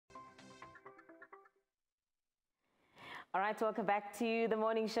All right, welcome back to the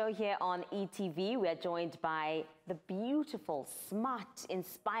morning show here on eTV. We are joined by the beautiful, smart,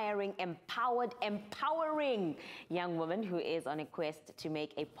 inspiring, empowered, empowering young woman who is on a quest to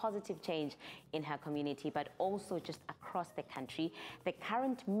make a positive change in her community, but also just across the country. The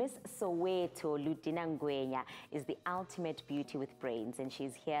current Miss Soweto, Ludina Ngwenya, is the ultimate beauty with brains, and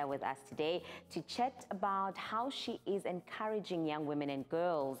she's here with us today to chat about how she is encouraging young women and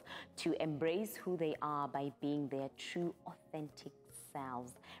girls to embrace who they are by being their true, authentic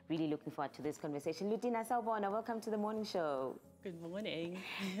selves. Really looking forward to this conversation. Ludina Ngwenya, welcome to the morning show. Good morning.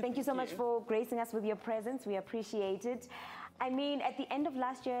 Thank you so much for gracing us with your presence. We appreciate it. I mean, at the end of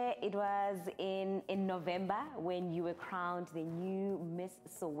last year, it was in November when you were crowned the new Miss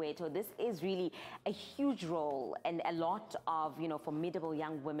Soweto. This is really a huge role, and a lot of, formidable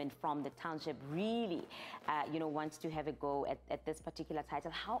young women from the township really, want to have a go at this particular title.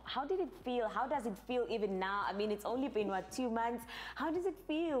 How did it feel? How does it feel even now? I mean, it's only been, 2 months? How does it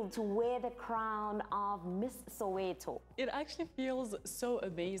feel to wear the crown of Miss Soweto? It actually feels so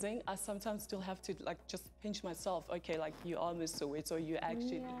amazing. I sometimes still have to just pinch myself. Okay, you are Miss Soweto, you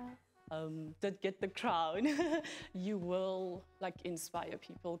actually did get the crown. You will inspire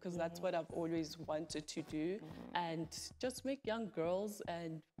people, because that's what I've always wanted to do, and just make young girls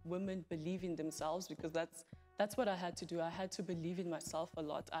and women believe in themselves, because that's what I had to do. I had to believe in myself a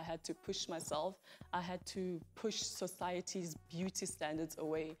lot. I had to push myself. I had to push society's beauty standards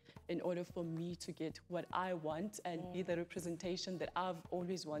away in order for me to get what I want and be the representation that I've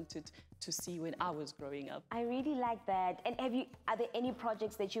always wanted to see when I was growing up. I really like that. And are there any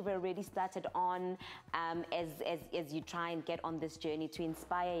projects that you've already started on as you try and get on this journey to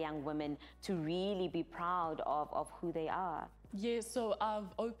inspire young women to really be proud of who they are? Yeah, so I've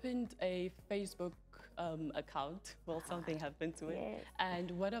opened a Facebook account. Well, something happened to it. Yes. And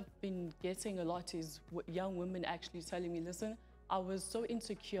what I've been getting a lot is young women actually telling me, listen, I was so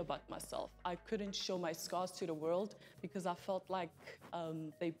insecure about myself. I couldn't show my scars to the world because I felt like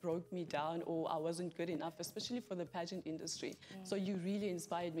they broke me down, or I wasn't good enough, especially for the pageant industry. So you really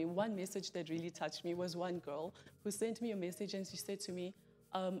inspired me. One message that really touched me was one girl who sent me a message, and she said to me,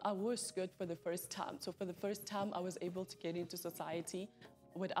 I wore a skirt for the first time. So for the first time, I was able to get into society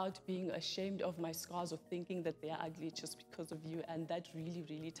without being ashamed of my scars, or thinking that they're ugly just because of you. And that really,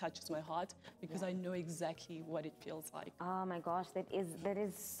 really touches my heart, because I know exactly what it feels like. Oh my gosh, that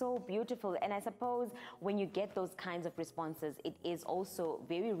is so beautiful. And I suppose when you get those kinds of responses, it is also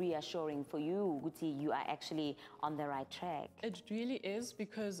very reassuring for you, Guti, you are actually on the right track. It really is,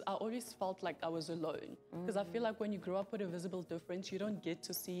 because I always felt like I was alone. Because I feel like when you grow up with a visible difference, you don't get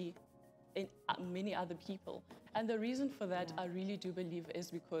to see many other people. And the reason for that, I really do believe,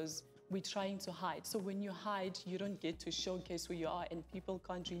 is because we're trying to hide. So when you hide, you don't get to showcase who you are, and people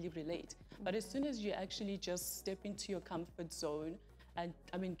can't really relate. But as soon as you actually just step into your comfort zone,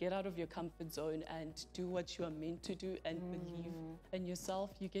 and get out of your comfort zone and do what you are meant to do, and believe in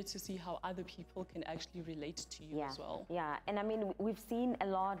yourself, you get to see how other people can actually relate to you as well. Yeah, and we've seen a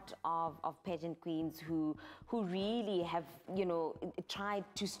lot of pageant queens who really have, tried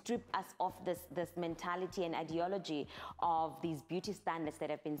to strip us of this mentality and ideology of these beauty standards that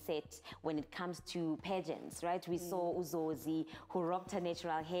have been set when it comes to pageants, right? We saw Uzozi, who rocked her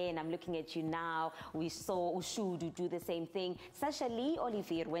natural hair, and I'm looking at you now. We saw Ushudu do the same thing. Sasha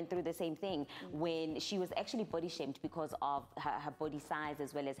Olivier went through the same thing when she was actually body shamed because of her body size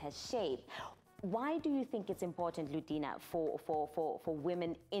as well as her shape. Why do you think it's important, Ludina, for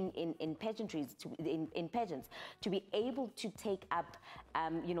women in pageantries, in pageants, to be able to take up,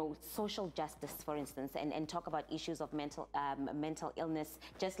 social justice, for instance, and talk about issues of mental illness,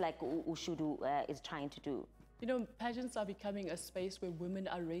 just like Ushudu is trying to do? Pageants are becoming a space where women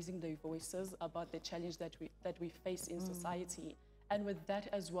are raising their voices about the challenge that we face in society. And with that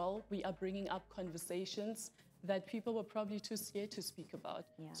as well, we are bringing up conversations that people were probably too scared to speak about.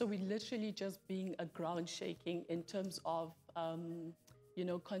 So we're literally just being a ground shaking in terms of,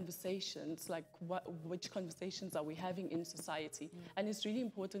 conversations, which conversations are we having in society? And it's really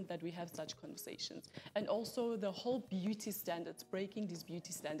important that we have such conversations. And also the whole beauty standards, breaking these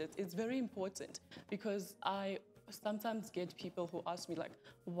beauty standards, it's very important, because I sometimes get people who ask me,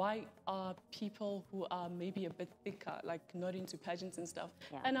 why are people who are maybe a bit thicker, not into pageants and stuff?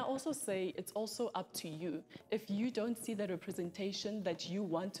 And I also say, it's also up to you. If you don't see the representation that you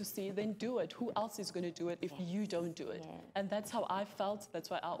want to see, then do it. Who else is going to do it if you don't do it? And that's how I felt. That's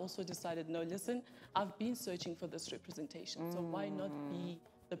why I also decided, no, listen, I've been searching for this representation. So why not be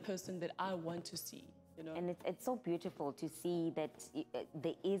the person that I want to see? you know. And it's so beautiful to see that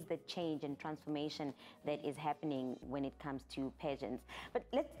there is the change and transformation that is happening when it comes to pageants. But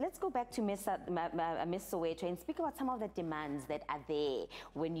let's go back to Miss Soweto and speak about some of the demands that are there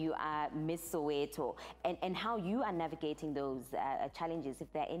when you are Miss Soweto, and how you are navigating those challenges,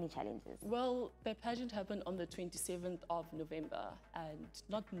 if there are any challenges. Well, the pageant happened on the 27th of November, and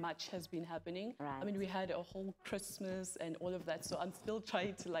not much has been happening. Right. I mean, we had a whole Christmas and all of that, so I'm still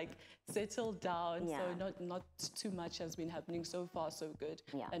trying to like settle down. Yeah. So not too much has been happening. So far, so good.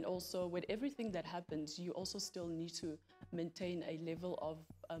 Yeah. And also, with everything that happens, you also still need to maintain a level of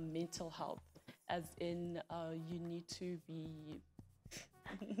mental health, as in you need to be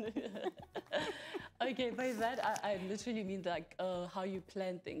okay, by that I literally mean like how you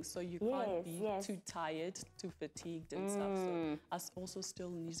plan things, so you can't be too tired, too fatigued and stuff. So us also still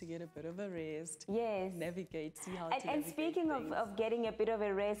need to get a bit of a rest. Yes. Navigate, see how and speaking of getting a bit of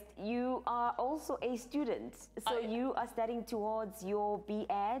a rest, you are also a student. So you are studying towards your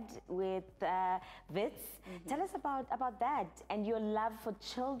B.Ed with WITS. Tell us about that and your love for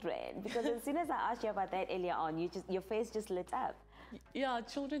children, because as soon as I asked you about that earlier on, your face just lit up. Yeah,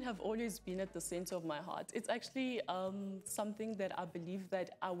 children have always been at the center of my heart. It's actually something that I believe that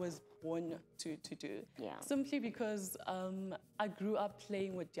I was born to do. Yeah. Simply because I grew up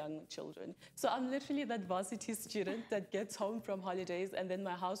playing with young children. So I'm literally that varsity student that gets home from holidays and then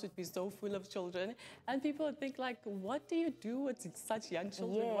my house would be so full of children. And people would think like, what do you do with such young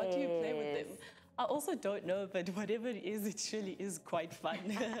children? Yes. What do you play with them? I also don't know, but whatever it is, it surely is quite fun.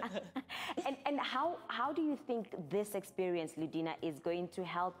 and how do you think this experience, Ludina, is going to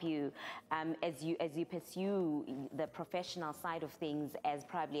help you as you pursue the professional side of things as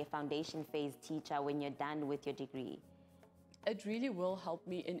probably a foundation phase teacher when you're done with your degree? It really will help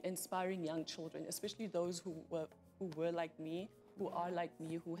me in inspiring young children, especially those who were like me, who are like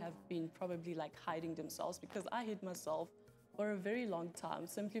me, who have been probably like hiding themselves, because I hid myself for a very long time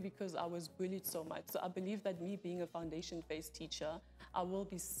simply because I was bullied so much. So I believe that me being a foundation-based teacher, I will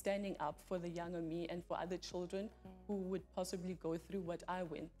be standing up for the younger me and for other children who would possibly go through what I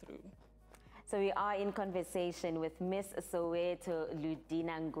went through. So we are in conversation with Miss Soweto,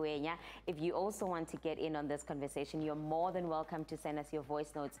 Ludina Ngwenya. If you also want to get in on this conversation, you're more than welcome to send us your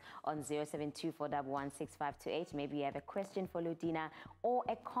voice notes on 0724116528. Maybe you have a question for Ludina or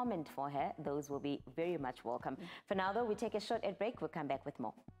a comment for her. Those will be very much welcome. For now, though, we take a short ad break. We'll come back with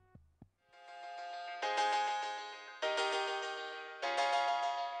more.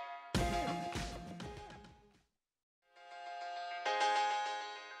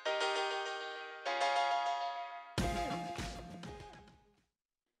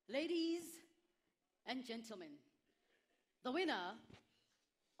 Ladies and gentlemen, the winner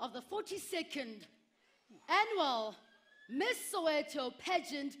of the 42nd annual Miss Soweto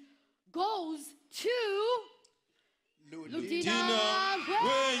pageant goes to Ludina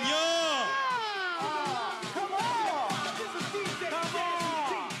Ngwenya. Come on! This is DJ. Come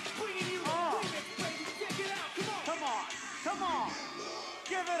on! Come on! Come on!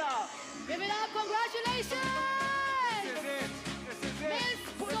 Give it up! Give it up! Congratulations! This is it! This is it! Miss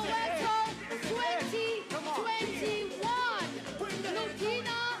Soweto 2021,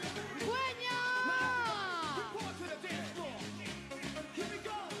 Ludina Ngwenya. Report to the dance floor. Here we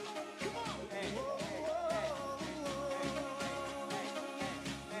go. Come on. Hey.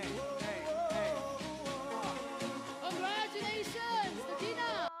 Congratulations, Ludina.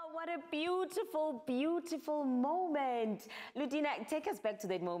 Oh, what a beautiful, beautiful moment. Ludina, take us back to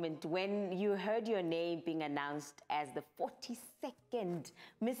that moment when you heard your name being announced as the 42nd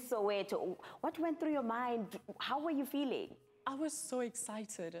Miss Soweto. What went through your mind? How were you feeling? I was so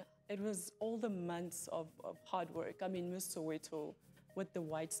excited. It was all the months of hard work. I mean, Miss Soweto with the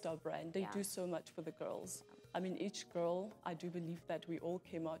White Star brand, they do so much for the girls. I mean, each girl, I do believe that we all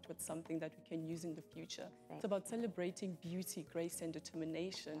came out with something that we can use in the future. It's about celebrating beauty, grace, and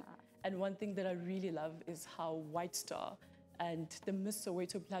determination. And one thing that I really love is how White Star and the Miss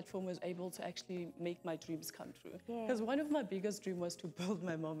Soweto platform was able to actually make my dreams come true. Because one of my biggest dreams was to build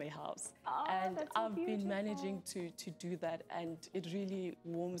my mama house. And that's so I've been beautiful. managing to do that, and it really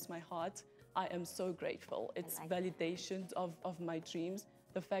warms my heart. I am so grateful. It's validation of my dreams.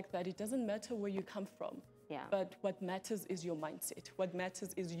 The fact that it doesn't matter where you come from, but what matters is your mindset. What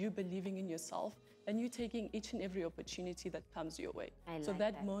matters is you believing in yourself and you taking each and every opportunity that comes your way. So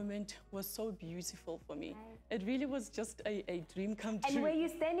that moment was so beautiful for me. It really was just a dream come true. And were you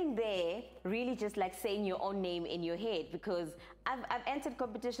standing there really just like saying your own name in your head? Because I've entered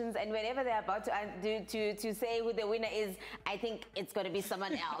competitions, and whenever they're about to say who the winner is, I think it's going to be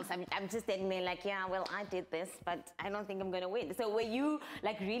someone else. I'm just standing there like, yeah, well, I did this, but I don't think I'm going to win. So were you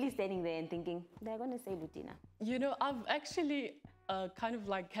like really standing there and thinking, they're going to say Ludina? You know, I've actually kind of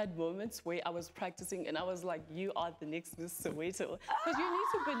like had moments where I was practicing and I was like, you are the next Miss Soweto. Because you need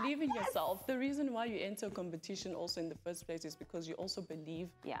to believe in yourself. The reason why you enter a competition also in the first place is because you also believe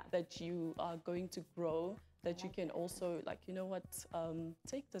that you are going to grow, that you can also, like, you know what,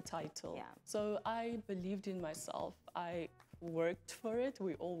 take the title. So I believed in myself. I worked for it.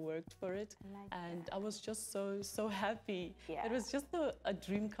 We all worked for it. And I was just so happy. It was just a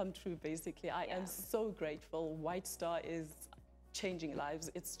dream come true, basically. I am so grateful. White Star is changing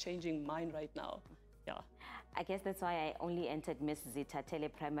lives. It's changing mine right now. Yeah. I guess that's why I only entered Miss Zita Tele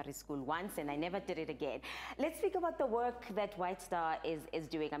Primary School once and I never did it again. Let's speak about the work that White Star is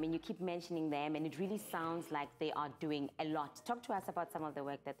doing. I mean, you keep mentioning them and it really sounds like they are doing a lot. Talk to us about some of the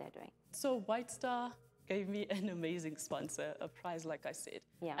work that they're doing. So White Star gave me an amazing sponsor, a prize, like I said.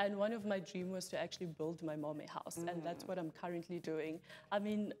 And one of my dreams was to actually build my mommy house, and that's what I'm currently doing. I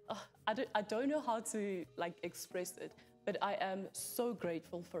mean, I don't know how to like express it, but I am so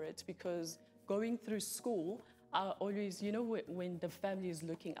grateful for it, because going through school, I always, you know, when the family is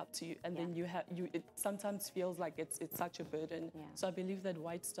looking up to you, and then it sometimes feels like it's such a burden. So I believe that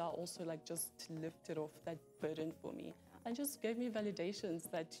White Star also like just lifted off that burden for me. And just gave me validations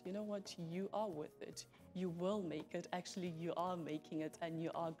that, you know what, you are worth it. You will make it. Actually, you are making it, and you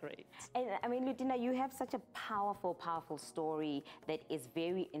are great. And I mean, Ludina, you have such a powerful, powerful story that is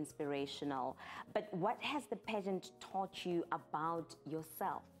very inspirational. But what has the pageant taught you about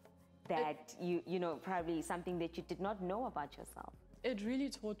yourself that you know, probably something that you did not know about yourself? It really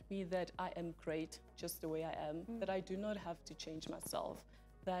taught me that I am great just the way I am, that I do not have to change myself,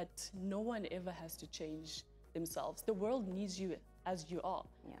 that no one ever has to change themselves. The world needs you as you are.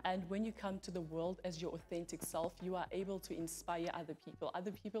 And when you come to the world as your authentic self, you are able to inspire other people.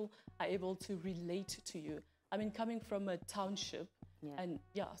 Other people are able to relate to you. I mean, coming from a township, and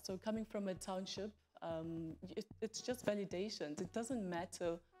so coming from a township, it's just validations. It doesn't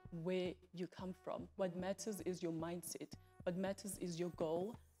matter where you come from. What matters is your mindset. What matters is your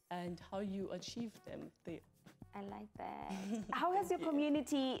goal and how you achieve them. I like that. How has your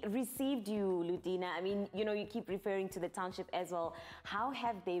community received you, Ludina? I mean, you know, you keep referring to the township as well. How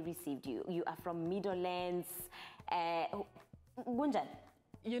have they received you? You are from Meadowlands. Gunjan?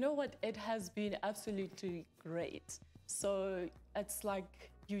 You know what? It has been absolutely great. So it's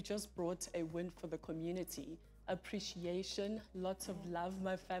like you just brought a win for the community. Appreciation, lots of love.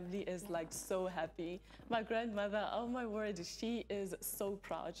 My family is like so happy. My grandmother, oh my word, she is so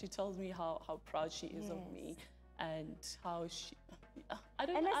proud. She tells me how proud she is of me. And how she, I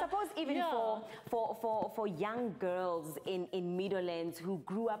suppose even for young girls in Meadowlands who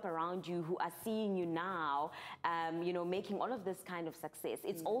grew up around you, who are seeing you now, you know, making all of this kind of success,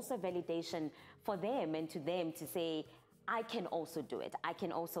 it's also validation for them and to them to say, I can also do it. I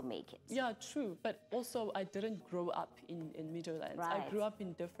can also make it. Yeah, true. But also, I didn't grow up in Meadowlands. I grew up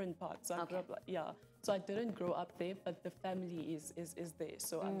in different parts. I grew up, so I didn't grow up there, but the family is there.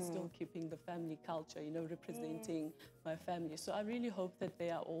 So I'm still keeping the family culture, you know, representing my family. So I really hope that they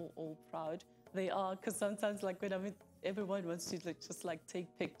are all proud. They are, because sometimes, like, when I'm in, everyone wants to like, just like take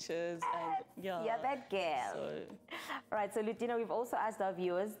pictures and You're that girl. So. Right, so Ludina, we've also asked our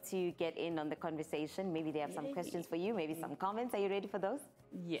viewers to get in on the conversation. Maybe they have some questions for you, maybe some comments. Are you ready for those?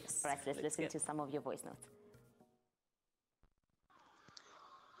 Yes. All right, let's listen to some of your voice notes.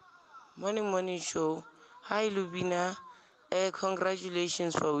 Morning show. Hi Lubina.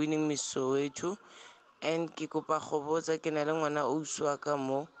 Congratulations for winning Miss Soweto. And ke kopa go botsa ke na le ngwana o uswa ka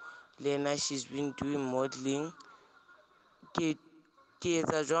mo. Lena, she's been doing modeling. Ke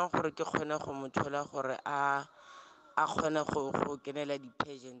etsa jwang gore ke kgone go mo thola gore a kgone go kenela di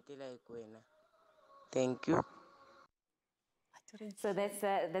pageant like wena. Thank you. So that's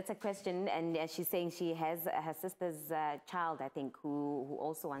a question, and she's saying she has her sister's child, I think, who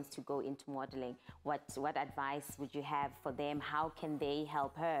also wants to go into modeling. What advice would you have for them? How can they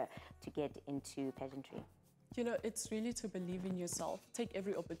help her to get into pageantry? You know, it's really to believe in yourself. Take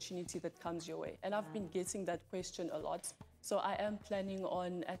every opportunity that comes your way. And I've been getting that question a lot. So I am planning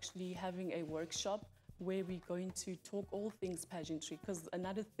on actually having a workshop where we're going to talk all things pageantry. Because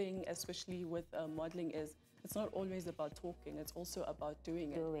another thing, especially with modeling, is it's not always about talking, it's also about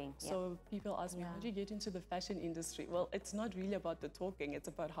doing it. So people ask me, how do you get into the fashion industry? Well, it's not really about the talking, it's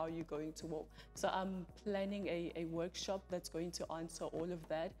about how you're going to walk. So I'm planning a workshop that's going to answer all of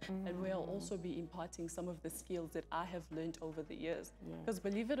that, and where I'll also be imparting some of the skills that I have learned over the years. Because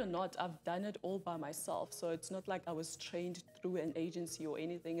believe it or not, I've done it all by myself. So it's not like I was trained through an agency or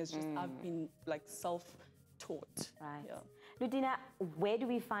anything, it's just I've been like self-taught. Right. Yeah. Ludina, where do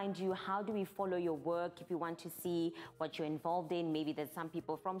we find you? How do we follow your work? If you want to see what you're involved in, maybe there's some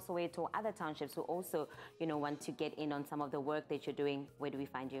people from Soweto, other townships who also, you know, want to get in on some of the work that you're doing. Where do we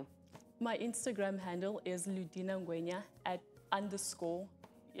find you? My Instagram handle is Ludina Ngwenya @_.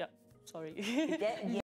 Yeah, sorry.